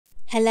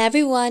Hello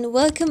everyone,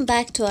 welcome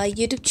back to our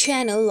YouTube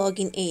channel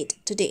Login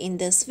 8. Today in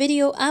this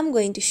video, I'm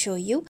going to show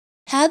you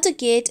how to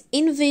get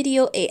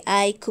InVideo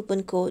AI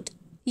coupon code.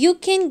 You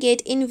can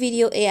get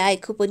InVideo AI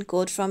coupon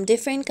code from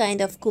different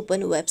kind of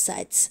coupon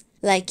websites.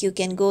 Like you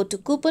can go to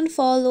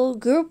CouponFollow,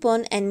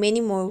 Groupon and many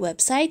more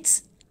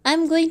websites.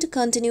 I'm going to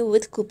continue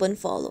with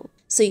CouponFollow.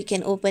 So you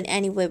can open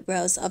any web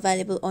browser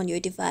available on your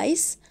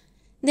device.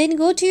 Then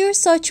go to your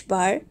search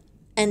bar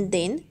and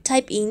then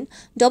type in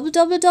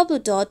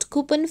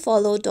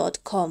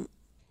www.couponfollow.com.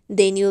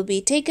 Then you'll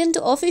be taken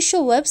to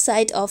official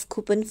website of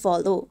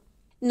CouponFollow.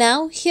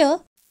 Now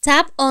here,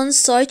 tap on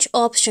search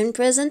option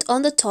present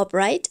on the top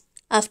right.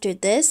 After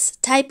this,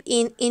 type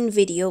in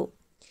InVideo.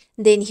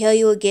 Then here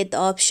you will get the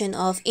option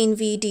of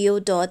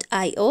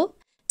InVideo.io.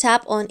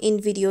 Tap on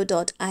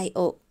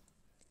InVideo.io.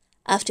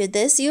 After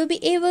this, you'll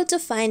be able to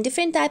find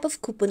different type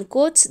of coupon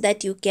codes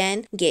that you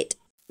can get.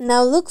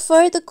 Now look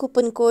for the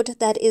coupon code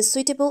that is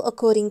suitable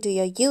according to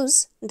your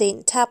use.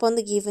 Then tap on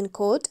the given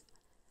code.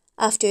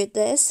 After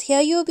this,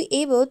 here you'll be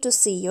able to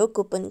see your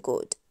coupon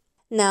code.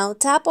 Now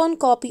tap on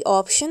copy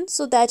option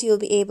so that you'll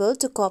be able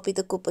to copy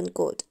the coupon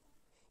code.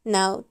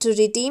 Now to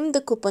redeem the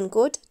coupon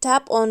code,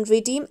 tap on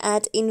redeem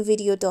at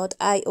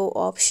InVideo.io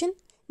option.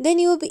 Then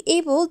you'll be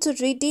able to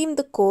redeem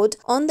the code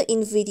on the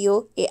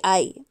InVideo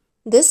AI.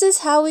 This is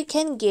how we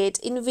can get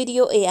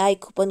InVideo AI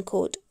coupon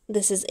code.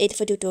 This is it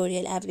for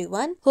tutorial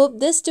everyone. Hope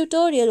this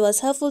tutorial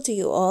was helpful to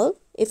you all.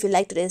 If you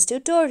liked today's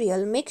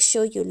tutorial, make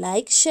sure you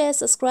like, share,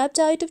 subscribe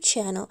to our YouTube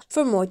channel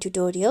for more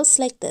tutorials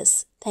like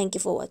this. Thank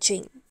you for watching.